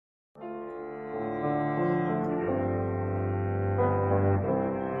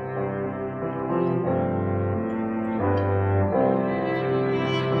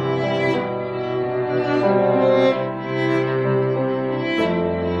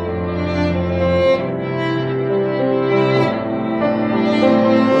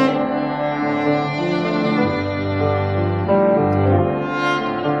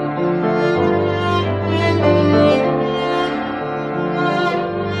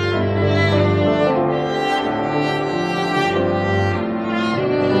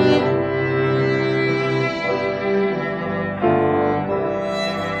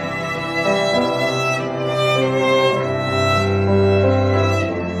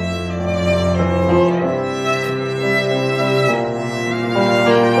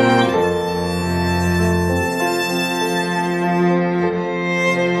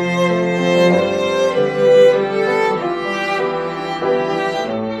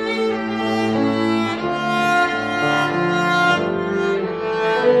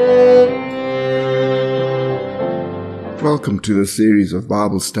welcome to the series of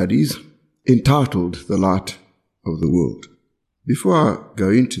Bible studies entitled The Light of the World. Before I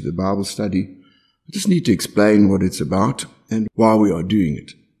go into the Bible study, I just need to explain what it's about and why we are doing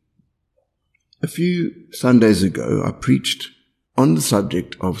it. A few Sundays ago, I preached on the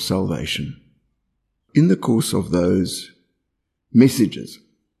subject of salvation. In the course of those messages,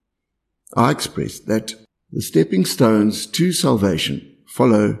 I expressed that the stepping stones to salvation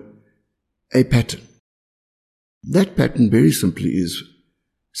follow a pattern. That pattern, very simply, is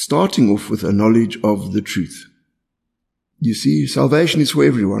starting off with a knowledge of the truth. You see, salvation is for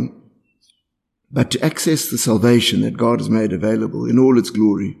everyone, but to access the salvation that God has made available in all its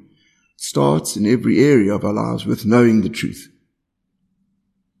glory starts in every area of our lives with knowing the truth.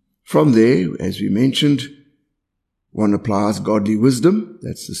 From there, as we mentioned, one applies godly wisdom.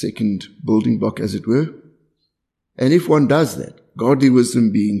 That's the second building block, as it were. And if one does that, godly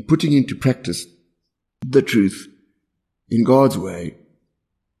wisdom being putting into practice the truth in God's way,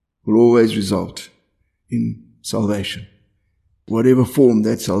 will always result in salvation, whatever form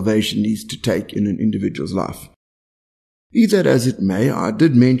that salvation needs to take in an individual's life. Be that as it may, I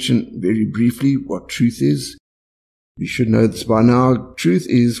did mention very briefly what truth is. You should know this by now. Truth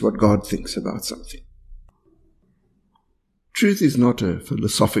is what God thinks about something. Truth is not a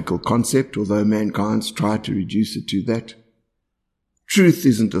philosophical concept, although mankind's tried to reduce it to that. Truth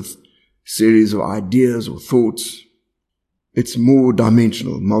isn't a series of ideas or thoughts. It's more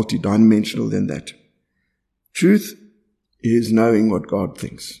dimensional, multi-dimensional than that. Truth is knowing what God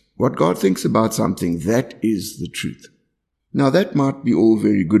thinks. What God thinks about something, that is the truth. Now that might be all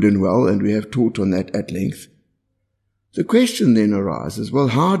very good and well, and we have taught on that at length. The question then arises, well,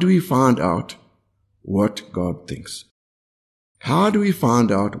 how do we find out what God thinks? How do we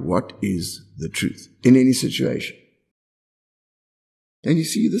find out what is the truth in any situation? And you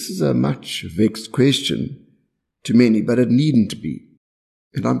see, this is a much vexed question to many, but it needn't be.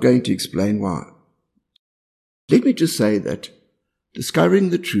 And I'm going to explain why. Let me just say that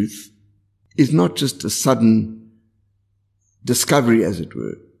discovering the truth is not just a sudden discovery, as it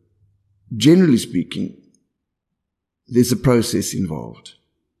were. Generally speaking, there's a process involved.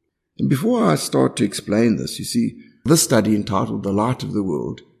 And before I start to explain this, you see, this study entitled The Light of the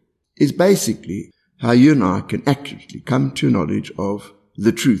World is basically how you and I can accurately come to knowledge of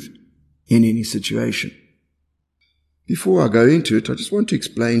the truth in any situation. Before I go into it, I just want to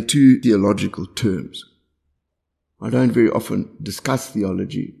explain two theological terms. I don't very often discuss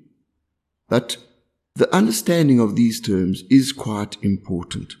theology, but the understanding of these terms is quite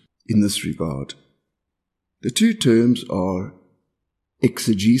important in this regard. The two terms are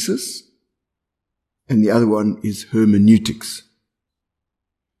exegesis, and the other one is hermeneutics.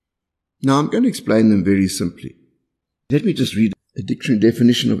 Now I'm going to explain them very simply. Let me just read a dictionary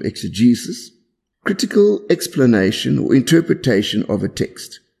definition of exegesis: critical explanation or interpretation of a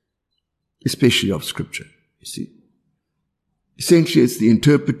text, especially of Scripture, you see. Essentially, it's the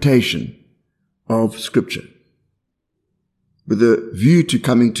interpretation of Scripture with a view to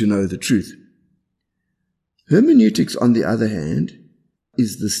coming to know the truth. Hermeneutics, on the other hand,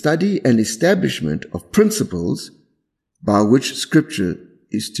 is the study and establishment of principles by which Scripture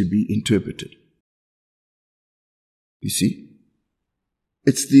is to be interpreted. You see?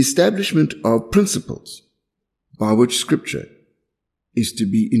 It's the establishment of principles by which Scripture is to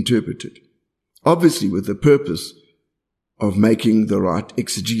be interpreted, obviously with the purpose of making the right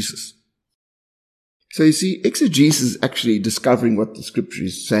exegesis. So you see, exegesis is actually discovering what the Scripture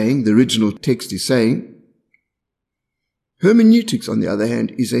is saying, the original text is saying. Hermeneutics, on the other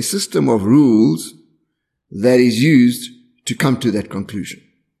hand, is a system of rules that is used to come to that conclusion.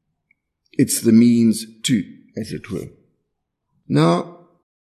 It's the means to, as it were. Now,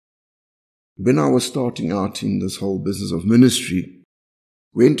 when I was starting out in this whole business of ministry,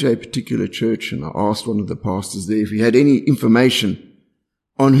 went to a particular church and I asked one of the pastors there if he had any information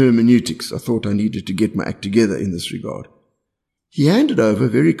on hermeneutics. I thought I needed to get my act together in this regard. He handed over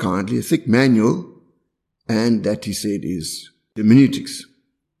very kindly a thick manual, and that, he said, is hermeneutics.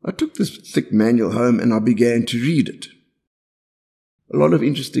 I took this thick manual home and I began to read it. A lot of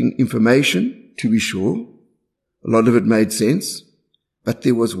interesting information, to be sure. A lot of it made sense. But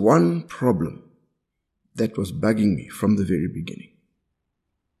there was one problem that was bugging me from the very beginning.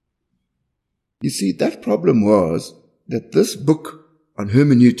 You see, that problem was that this book on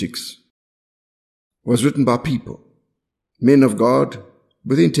hermeneutics was written by people, men of God,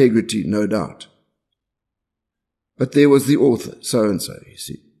 with integrity, no doubt. But there was the author, so-and-so, you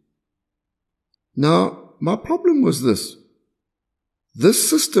see. Now, my problem was this. This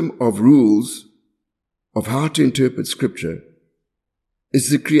system of rules of how to interpret Scripture is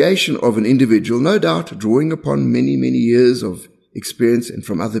the creation of an individual, no doubt drawing upon many, many years of experience and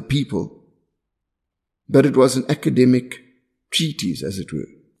from other people. But it was an academic treatise, as it were,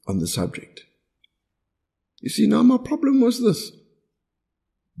 on the subject. You see, now my problem was this.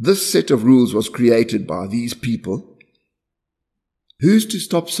 This set of rules was created by these people. Who's to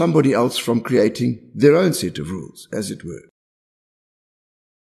stop somebody else from creating their own set of rules, as it were?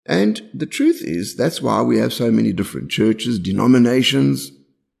 And the truth is, that's why we have so many different churches, denominations,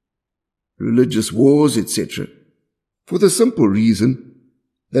 religious wars, etc. For the simple reason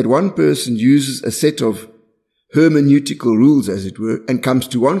that one person uses a set of hermeneutical rules, as it were, and comes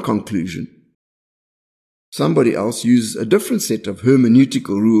to one conclusion. Somebody else uses a different set of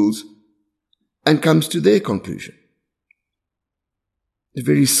hermeneutical rules and comes to their conclusion. A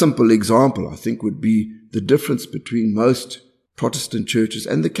very simple example, I think, would be the difference between most Protestant churches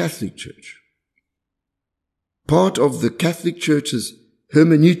and the Catholic Church. Part of the Catholic Church's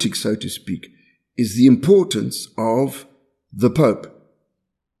hermeneutic, so to speak, is the importance of the Pope.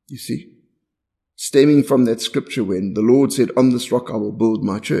 You see, stemming from that scripture when the Lord said, "On this rock I will build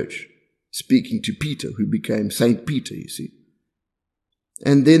my church," speaking to Peter, who became Saint Peter, you see.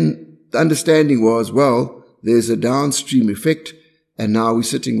 And then the understanding was, well, there's a downstream effect, and now we're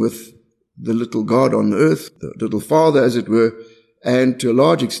sitting with the little God on earth, the little Father, as it were, and to a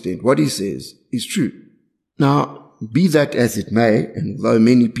large extent, what he says is true. Now, be that as it may, and although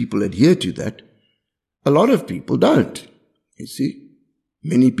many people adhere to that, a lot of people don't, you see.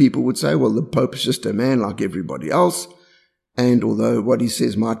 Many people would say, well, the Pope is just a man like everybody else, and although what he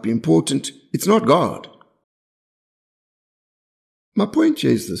says might be important, it's not God. My point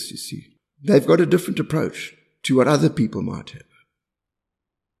here is this, you see. They've got a different approach to what other people might have.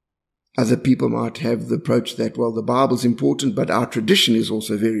 Other people might have the approach that, well, the Bible's important, but our tradition is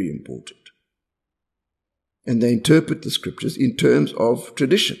also very important. And they interpret the scriptures in terms of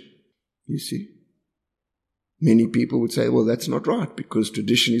tradition, you see. Many people would say, well, that's not right, because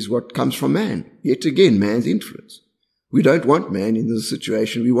tradition is what comes from man. Yet again, man's influence. We don't want man in this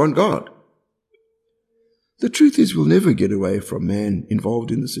situation, we want God. The truth is, we'll never get away from man involved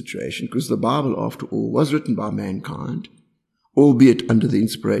in the situation, because the Bible, after all, was written by mankind, albeit under the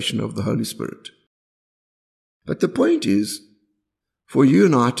inspiration of the Holy Spirit. But the point is, for you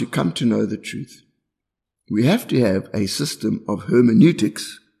and I to come to know the truth, we have to have a system of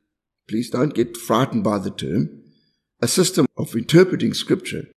hermeneutics. Please don't get frightened by the term. A system of interpreting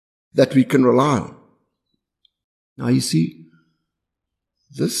Scripture that we can rely on. Now you see,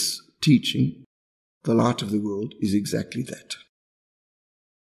 this teaching, the light of the world, is exactly that.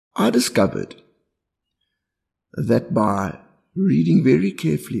 I discovered that by reading very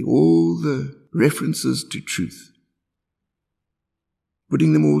carefully all the references to truth,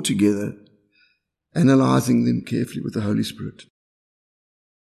 putting them all together, analyzing them carefully with the Holy Spirit,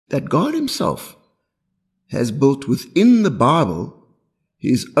 that God himself has built within the Bible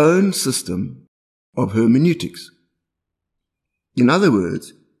his own system of hermeneutics. In other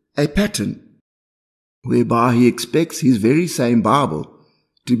words, a pattern whereby he expects his very same Bible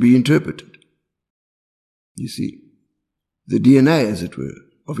to be interpreted. You see, the DNA, as it were,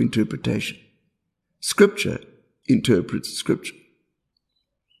 of interpretation. Scripture interprets Scripture.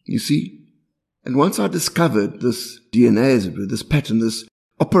 You see, and once I discovered this DNA, as it were, this pattern, this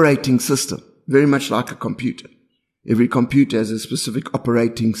operating system, very much like a computer. Every computer has a specific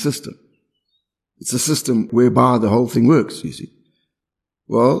operating system. It's a system whereby the whole thing works, you see.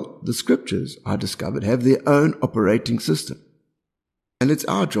 Well, the scriptures, I discovered, have their own operating system. And it's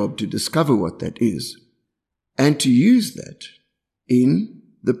our job to discover what that is and to use that in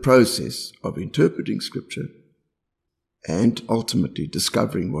the process of interpreting Scripture and ultimately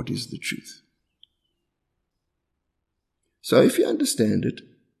discovering what is the truth. So if you understand it,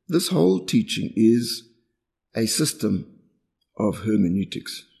 this whole teaching is a system of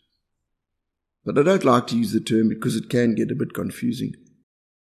hermeneutics. But I don't like to use the term because it can get a bit confusing.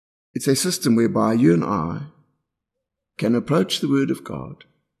 It's a system whereby you and I can approach the Word of God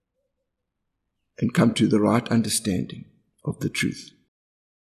and come to the right understanding of the truth.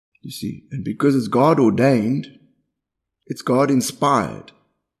 You see, and because it's God ordained, it's God inspired,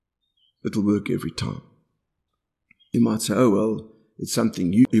 it'll work every time. You might say, oh well, it's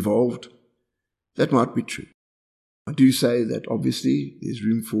something you evolved. That might be true. I do say that obviously there's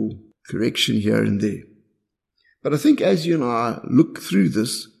room for correction here and there. But I think as you and I look through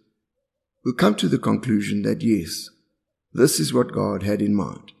this, we'll come to the conclusion that yes, this is what God had in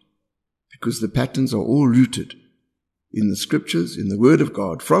mind, because the patterns are all rooted in the Scriptures, in the Word of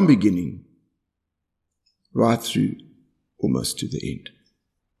God, from beginning right through almost to the end.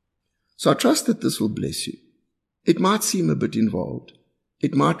 So I trust that this will bless you. It might seem a bit involved,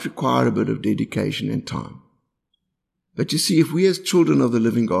 it might require a bit of dedication and time. But you see, if we as children of the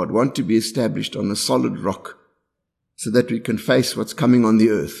living God want to be established on a solid rock so that we can face what's coming on the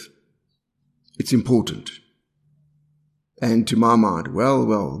earth, it's important. And to my mind, well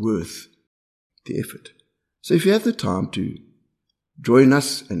worth the effort. So if you have the time to join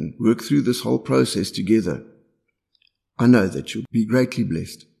us and work through this whole process together, I know that you'll be greatly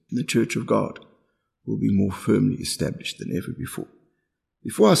blessed. The Church of God will be more firmly established than ever before.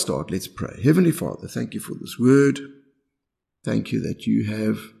 Before I start, let's pray. Heavenly Father, thank you for this word. Thank you that you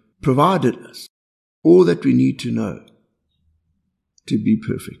have provided us all that we need to know to be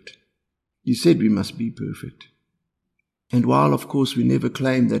perfect. You said we must be perfect. And while, of course, we never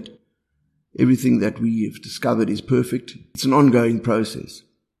claim that everything that we have discovered is perfect, it's an ongoing process.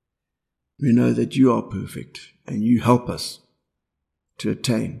 We know that you are perfect and you help us to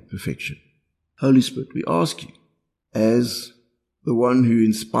attain perfection. Holy Spirit, we ask you, as the one who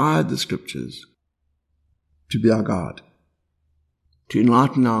inspired the Scriptures, to be our guide, to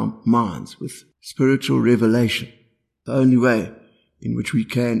enlighten our minds with spiritual revelation, the only way in which we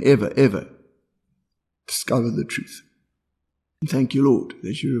can ever discover the truth. And thank you, Lord,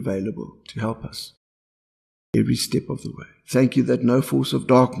 that you're available to help us every step of the way. Thank you that no force of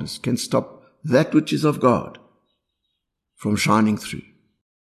darkness can stop that which is of God from shining through.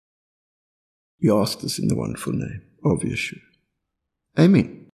 We ask this in the wonderful name of Yeshua.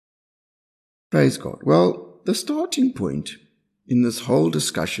 Amen. Praise God. Well, the starting point in this whole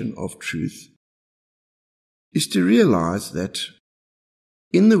discussion of truth is to realize that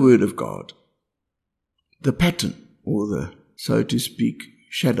in the Word of God, the pattern, or the, so to speak,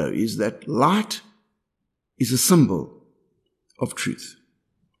 shadow, is that light is a symbol of truth.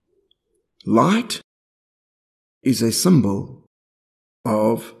 Light is a symbol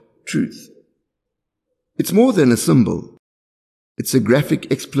of truth. It's more than a symbol. It's a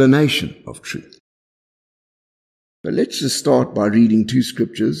graphic explanation of truth. But let's just start by reading two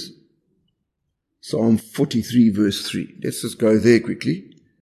scriptures. Psalm 43 verse 3. Let's just go there quickly.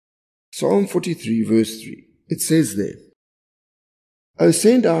 Psalm 43 verse 3. It says there, "O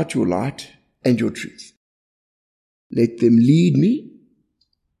send out your light and your truth. Let them lead me.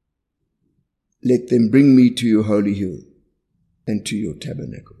 Let them bring me to your holy hill and to your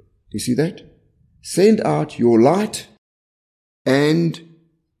tabernacle." Do you see that? Send out your light and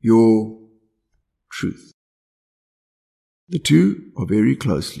your truth. The two are very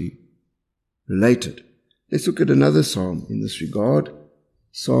closely related. Let's look at another psalm in this regard.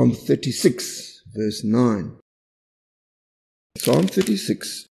 Psalm 36 verse 9. Psalm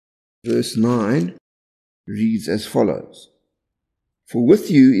 36 verse 9 reads as follows, "For with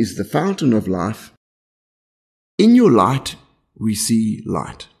you is the fountain of life. In your light we see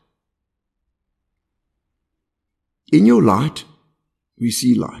light." In your light we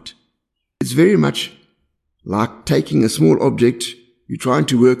see light. It's very much like taking a small object, you're trying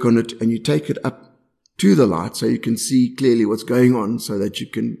to work on it, and you take it up to the light so you can see clearly what's going on so that you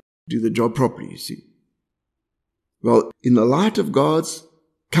can do the job properly, you see. Well, in the light of God's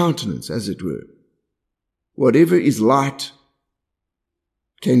countenance, as it were, whatever is light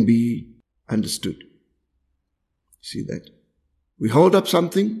can be understood. See that? We hold up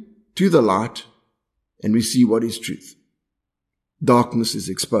something to the light and we see what is truth. Darkness is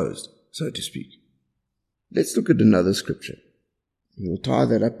exposed, so to speak. Let's look at another scripture. We'll tie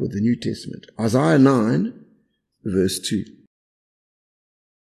that up with the New Testament. Isaiah 9, verse 2.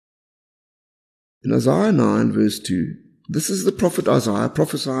 In Isaiah 9, verse 2, this is the prophet Isaiah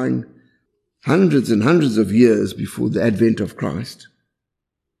prophesying hundreds and hundreds of years before the advent of Christ.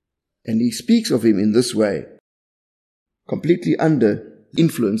 And he speaks of him in this way, completely under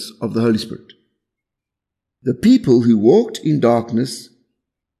influence of the Holy Spirit. "The people who walked in darkness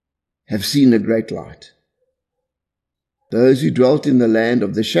have seen a great light. Those who dwelt in the land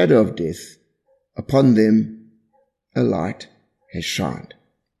of the shadow of death, upon them a light has shined."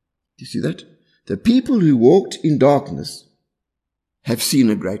 Do you see that? The people who walked in darkness have seen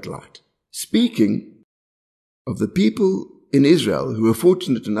a great light. Speaking of the people in Israel who were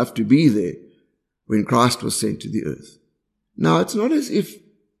fortunate enough to be there when Christ was sent to the earth. Now, it's not as if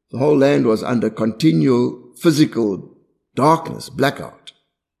the whole land was under continual physical darkness, blackout.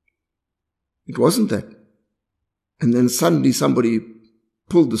 It wasn't that. And then suddenly somebody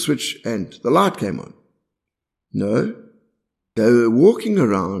pulled the switch and the light came on. No, they were walking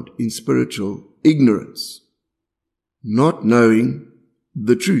around in spiritual ignorance, not knowing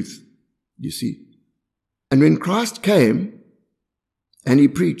the truth, you see. And when Christ came and he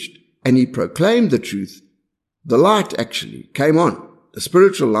preached and he proclaimed the truth, the light actually came on. The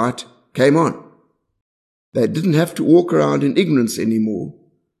spiritual light came on. They didn't have to walk around in ignorance anymore.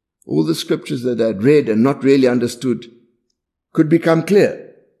 All the scriptures that they'd read and not really understood could become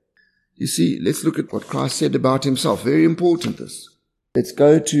clear. You see, let's look at what Christ said about himself. Very important, this. Let's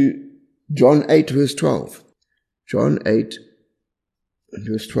go to John 8, verse 12. John 8,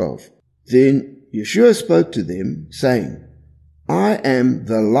 verse 12. Then Yeshua spoke to them, saying, I am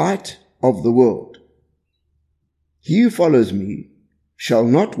the light of the world. He who follows me shall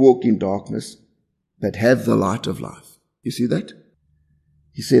not walk in darkness, but have the light of life. You see that?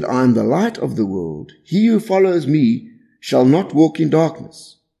 He said, I am the light of the world. He who follows me shall not walk in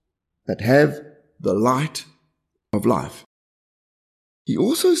darkness, but have the light of life. He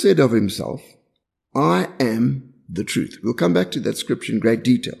also said of himself, I am the truth. We'll come back to that scripture in great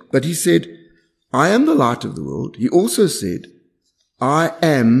detail. But he said, I am the light of the world. He also said, I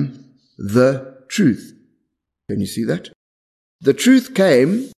am the truth. Can you see that? The truth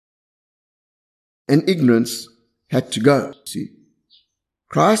came and ignorance had to go. See,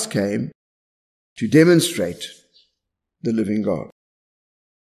 Christ came to demonstrate the living God.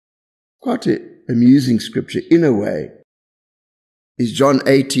 Quite an amusing scripture in a way is John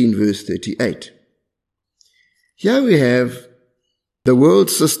 18 verse 38. Here we have the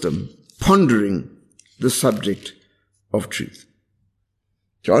world system pondering the subject of truth.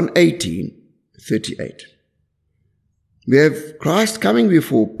 John 18, 38. We have Christ coming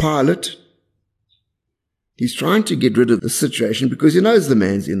before Pilate. He's trying to get rid of the situation because he knows the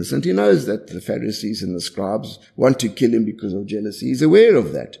man's innocent. He knows that the Pharisees and the scribes want to kill him because of jealousy. He's aware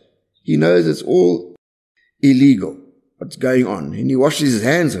of that. He knows it's all illegal, what's going on, and he washes his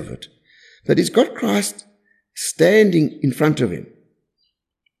hands of it. But he's got Christ standing in front of him.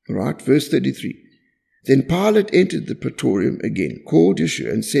 All right, verse 33. Then Pilate entered the praetorium again, called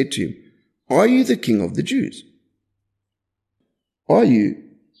Yeshua, and said to him, Are you the king of the Jews? Are you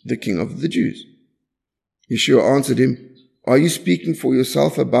the king of the Jews? Yeshua answered him, Are you speaking for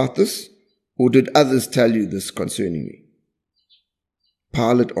yourself about this, or did others tell you this concerning me?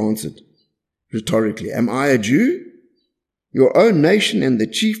 Pilate answered rhetorically, Am I a Jew? Your own nation and the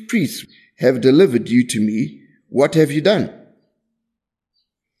chief priests have delivered you to me. What have you done?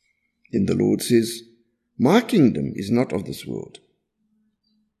 Then the Lord says, My kingdom is not of this world.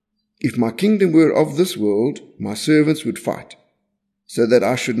 If my kingdom were of this world, my servants would fight, so that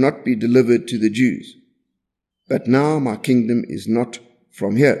I should not be delivered to the Jews. But now my kingdom is not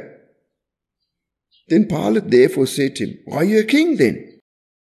from here. Then Pilate therefore said to him, Are you a king then?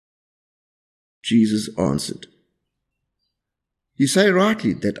 Jesus answered, You say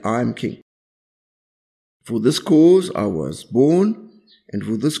rightly that I am king. For this cause I was born, and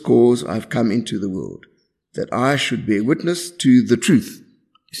for this cause I have come into the world, that I should bear witness to the truth.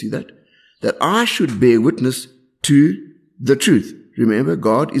 You see that? That I should bear witness to the truth. Remember,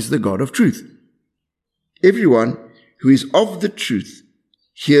 God is the God of truth. Everyone who is of the truth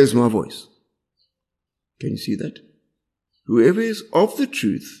hears my voice. Can you see that? Whoever is of the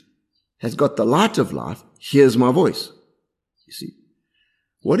truth has got the light of life, hears my voice. You see?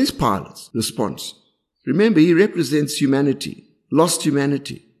 What is Pilate's response? Remember, he represents humanity, lost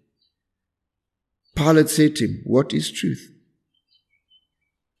humanity. Pilate said to him, What is truth?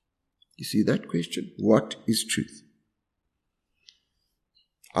 You see that question? What is truth?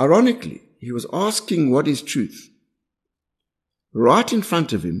 Ironically, he was asking what is truth. Right in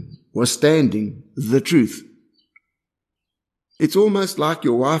front of him was standing the truth. It's almost like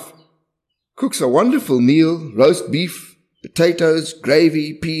your wife cooks a wonderful meal, roast beef, potatoes,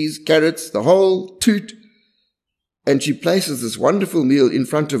 gravy, peas, carrots, the whole toot, and she places this wonderful meal in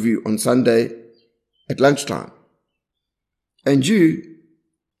front of you on Sunday at lunchtime. And you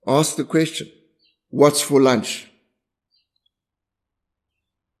ask the question, what's for lunch?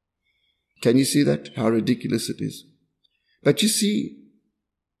 Can you see that? How ridiculous it is. But you see,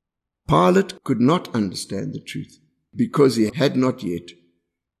 Pilate could not understand the truth because he had not yet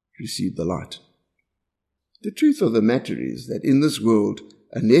received the light. The truth of the matter is that in this world,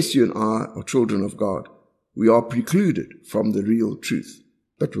 unless you and I are children of God, we are precluded from the real truth.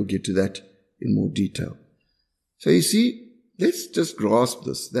 But we'll get to that in more detail. So you see, let's just grasp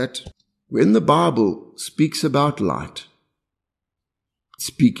this, that when the Bible speaks about light, it's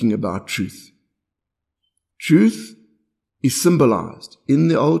speaking about truth. Truth is symbolized in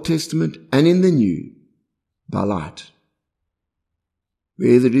the Old Testament and in the New by light.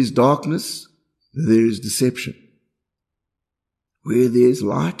 Where there is darkness, there is deception. Where there is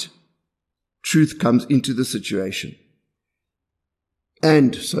light, truth comes into the situation.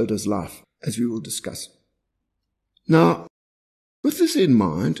 And so does life, as we will discuss. Now, with this in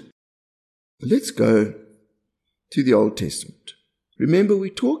mind, let's go to the Old Testament. Remember, we're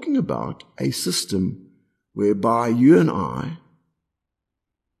talking about a system whereby you and I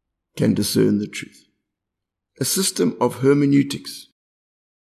can discern the truth. A system of hermeneutics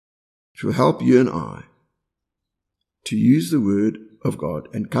which will help you and I to use the word of God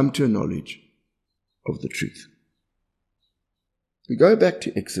and come to a knowledge of the truth. We go back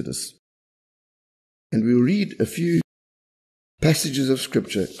to Exodus and we'll read a few passages of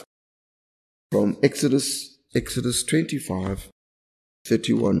scripture from Exodus 25,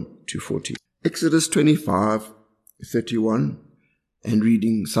 31 to 40. Exodus 25, 31, and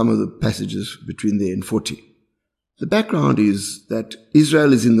reading some of the passages between there and 40. The background is that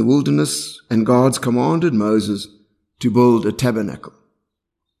Israel is in the wilderness and God's commanded Moses to build a tabernacle.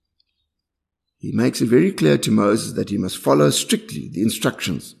 He makes it very clear to Moses that he must follow strictly the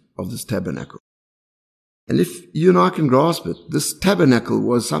instructions of this tabernacle. And if you and I can grasp it, this tabernacle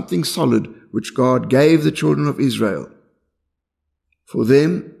was something solid which God gave the children of Israel for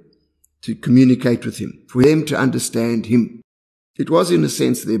them to communicate with Him, for them to understand Him. It was, in a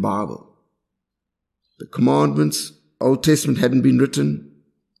sense, their Bible. The commandments, Old Testament hadn't been written.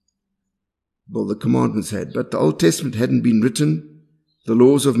 Well, the commandments had, but the Old Testament hadn't been written. The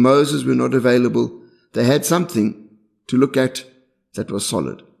laws of Moses were not available. They had something to look at that was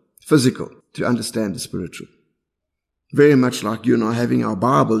solid, physical, to understand the spiritual. Very much like you and I having our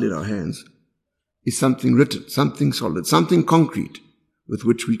Bible in our hands is something written, something solid, something concrete with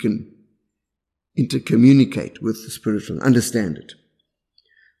which we can intercommunicate with the spiritual and understand it.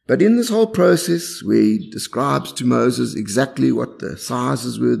 But in this whole process where he describes to Moses exactly what the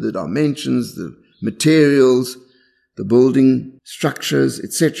sizes were, the dimensions, the materials, the building structures,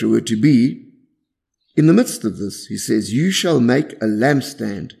 etc. were to be, in the midst of this, he says, you shall make a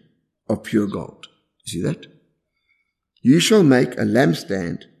lampstand of pure gold. You see that? You shall make a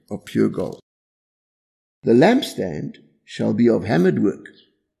lampstand of pure gold. The lampstand shall be of hammered work.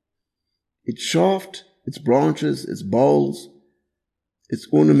 Its shaft, its branches, its bowls, its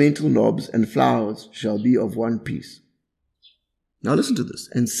ornamental knobs and flowers shall be of one piece. Now listen to this.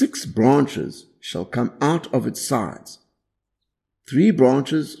 And 6 branches shall come out of its sides. 3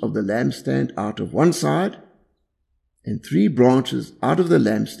 branches of the lampstand out of one side, and 3 branches out of the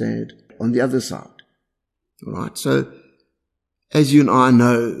lampstand on the other side. All right. So, as you and I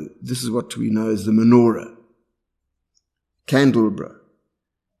know, this is what we know as the menorah, candelabra,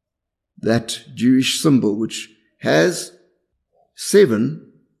 that Jewish symbol which has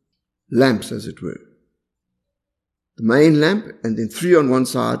 7 lamps, as it were. The main lamp, and then 3 on one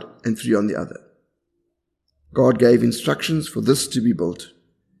side and 3 on the other. God gave instructions for this to be built.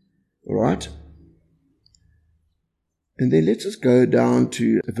 All right? And then let's just go down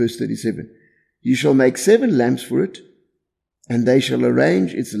to verse 37. You shall make 7 lamps for it, and they shall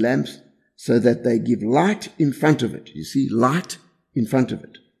arrange its lamps so that they give light in front of it. You see, light in front of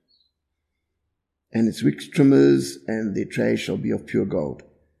it. And its wick trimmers and their trays shall be of pure gold.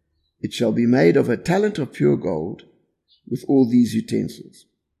 It shall be made of a talent of pure gold with all these utensils.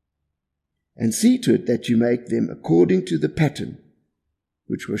 And see to it that you make them according to the pattern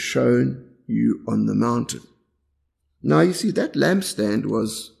which was shown you on the mountain. Now you see that lampstand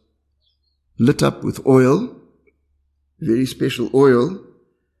was lit up with oil, very special oil,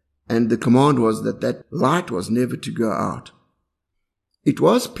 and the command was that that light was never to go out. It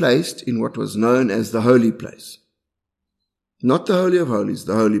was placed in what was known as the holy place. Not the Holy of Holies,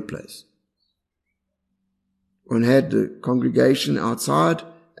 the holy place. One had the congregation outside,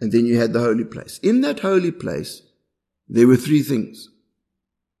 and then you had the holy place. In that holy place, there were 3 things.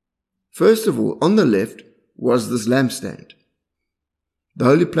 First of all, on the left was this lampstand. The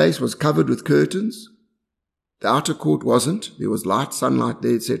holy place was covered with curtains. The outer court wasn't. There was light, sunlight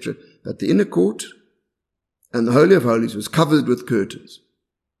there, etc. But the inner court and the Holy of Holies was covered with curtains.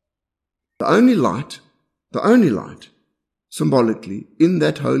 The only light, symbolically, in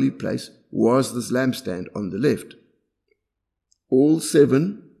that holy place was this lampstand on the left. All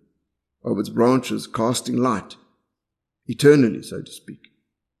 7 of its branches casting light, eternally, so to speak.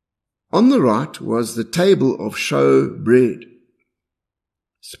 On the right was the table of show bread.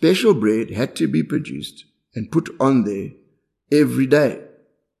 Special bread had to be produced and put on there every day.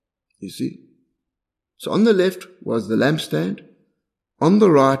 You see? So on the left was the lampstand. On the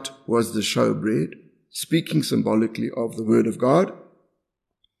right was the showbread, speaking symbolically of the Word of God.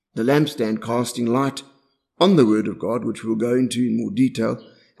 The lampstand casting light on the Word of God, which we'll go into in more detail.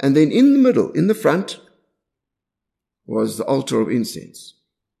 And then in the middle, in the front, was the altar of incense.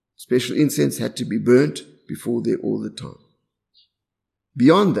 Special incense had to be burnt before there all the time.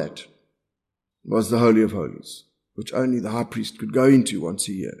 Beyond that was the Holy of Holies, which only the high priest could go into once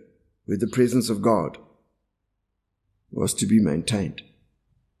a year, where the presence of God was to be maintained.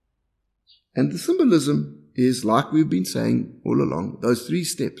 And the symbolism is, like we've been saying all along, those 3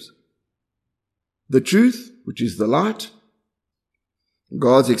 steps. The truth, which is the light,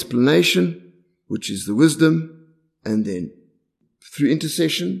 God's explanation, which is the wisdom, and then through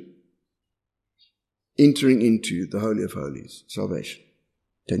intercession, entering into the Holy of Holies, salvation.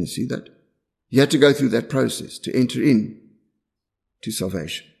 Can you see that? You had to go through that process to enter in to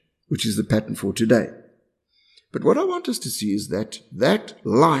salvation, which is the pattern for today. But what I want us to see is that that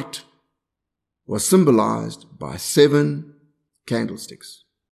light was symbolized by 7 candlesticks.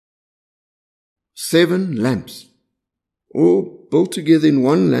 7 lamps, all built together in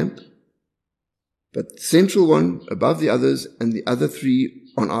one lamp, but the central one above the others and the other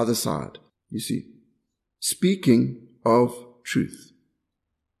 3 on either side. You see, speaking of truth.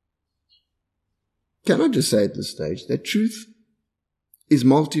 Can I just say at this stage that truth is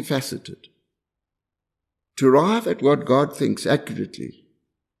multifaceted? To arrive at what God thinks accurately,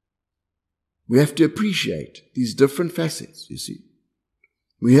 we have to appreciate these different facets, you see.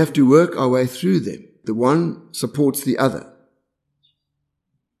 We have to work our way through them. The one supports the other.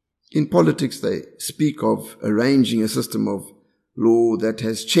 In politics, they speak of arranging a system of law that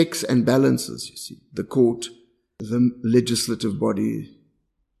has checks and balances, you see. The court, the legislative body,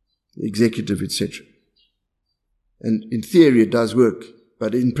 the executive, etc. And in theory, it does work,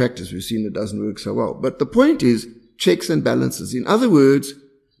 but in practice, we've seen it doesn't work so well. But the point is checks and balances. In other words,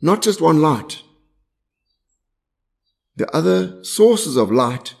 not just one light. The other sources of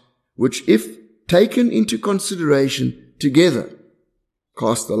light, which if taken into consideration together,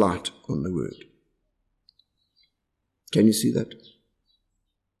 cast the light on the word. Can you see that?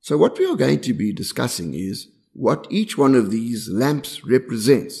 So what we are going to be discussing is what each one of these lamps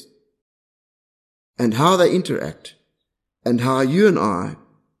represents and how they interact and how you and I,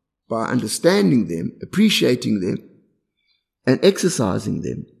 by understanding them, appreciating them, and exercising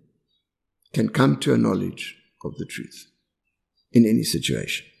them, can come to a knowledge of the truth in any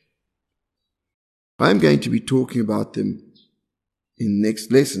situation. I'm going to be talking about them in the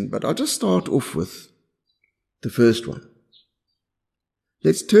next lesson, but I'll just start off with the first one.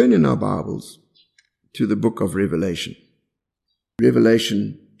 Let's turn in our Bibles to the book of Revelation.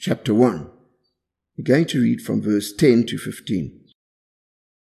 Revelation chapter 1. We're going to read from verse 10 to 15.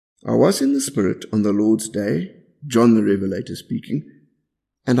 I was in the Spirit on the Lord's day, John the Revelator speaking,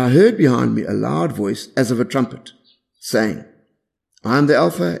 and I heard behind me a loud voice as of a trumpet, saying, I am the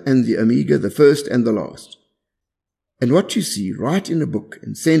Alpha and the Omega, the first and the last. And what you see, write in a book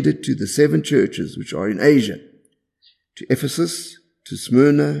and send it to the 7 churches which are in Asia, to Ephesus, to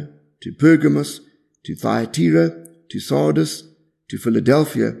Smyrna, to Pergamos, to Thyatira, to Sardis, to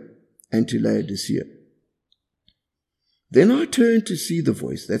Philadelphia, and to Laodicea. Then I turned to see the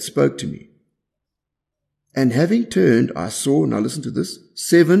voice that spoke to me. And having turned, I saw, now listen to this,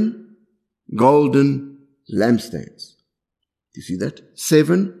 7 golden lampstands. Do you see that?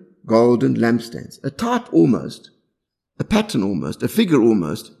 7 golden lampstands. A type almost, a pattern almost, a figure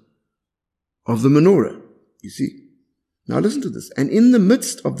almost of the menorah. You see? Now listen to this. And in the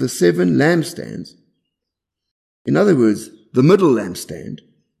midst of the 7 lampstands, in other words, the middle lampstand,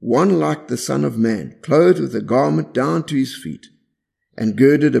 one like the Son of Man, clothed with a garment down to his feet, and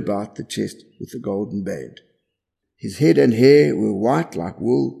girded about the chest with a golden band. His head and hair were white like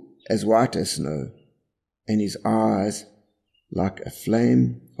wool, as white as snow, and his eyes like a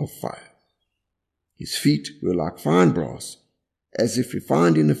flame of fire. His feet were like fine brass, as if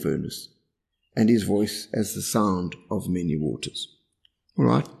refined in a furnace, and his voice as the sound of many waters. All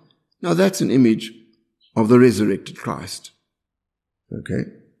right? Now that's an image of the resurrected Christ. Okay?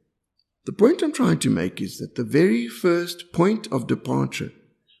 The point I'm trying to make is that the very first point of departure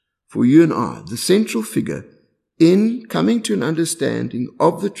for you and I, the central figure in coming to an understanding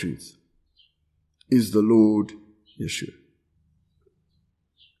of the truth, is the Lord Yeshua.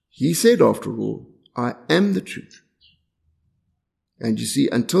 He said, after all, I am the truth. And you see,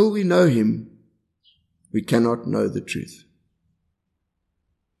 until we know him, we cannot know the truth.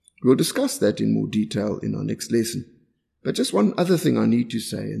 We'll discuss that in more detail in our next lesson. But just one other thing I need to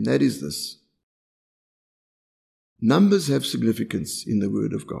say, and that is this. Numbers have significance in the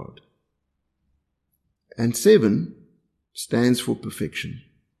Word of God. And 7 stands for perfection.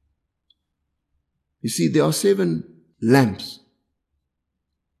 You see, there are 7 lamps.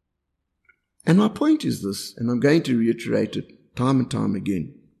 And my point is this, and I'm going to reiterate it time and time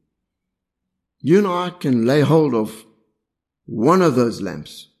again. You and I can lay hold of one of those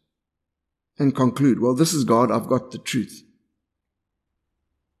lamps and conclude, well, this is God, I've got the truth.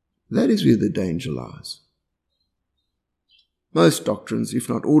 That is where the danger lies. Most doctrines, if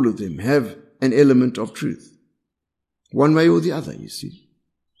not all of them, have an element of truth. One way or the other, you see.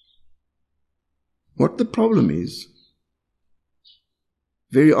 What the problem is,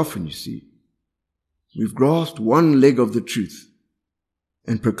 very often you see, we've grasped one leg of the truth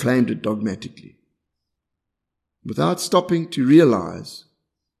and proclaimed it dogmatically, without stopping to realize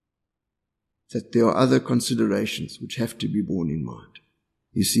that there are other considerations which have to be borne in mind.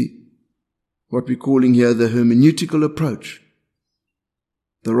 You see, what we're calling here the hermeneutical approach,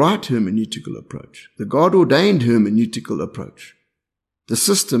 the right hermeneutical approach, the God-ordained hermeneutical approach, the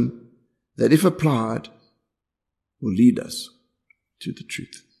system that, if applied, will lead us to the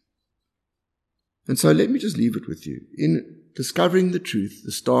truth. And so let me just leave it with you. In discovering the truth,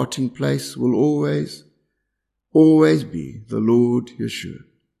 the starting place will always be the Lord Yeshua.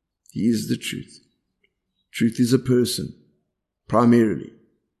 He is the truth. Truth is a person, primarily.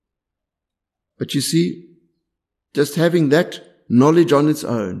 But you see, just having that knowledge on its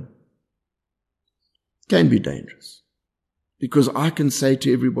own can be dangerous. Because I can say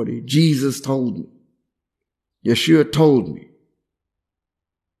to everybody, Jesus told me, Yeshua told me.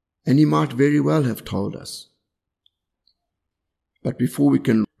 And he might very well have told us. But before we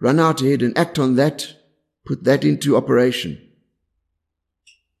can run out ahead and act on that, put that into operation,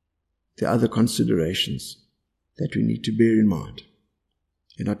 there are other considerations that we need to bear in mind.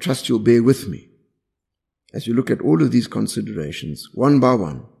 And I trust you'll bear with me as we look at all of these considerations, one by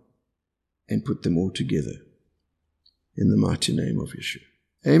one, and put them all together in the mighty name of Yeshua.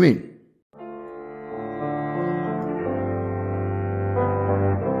 Amen.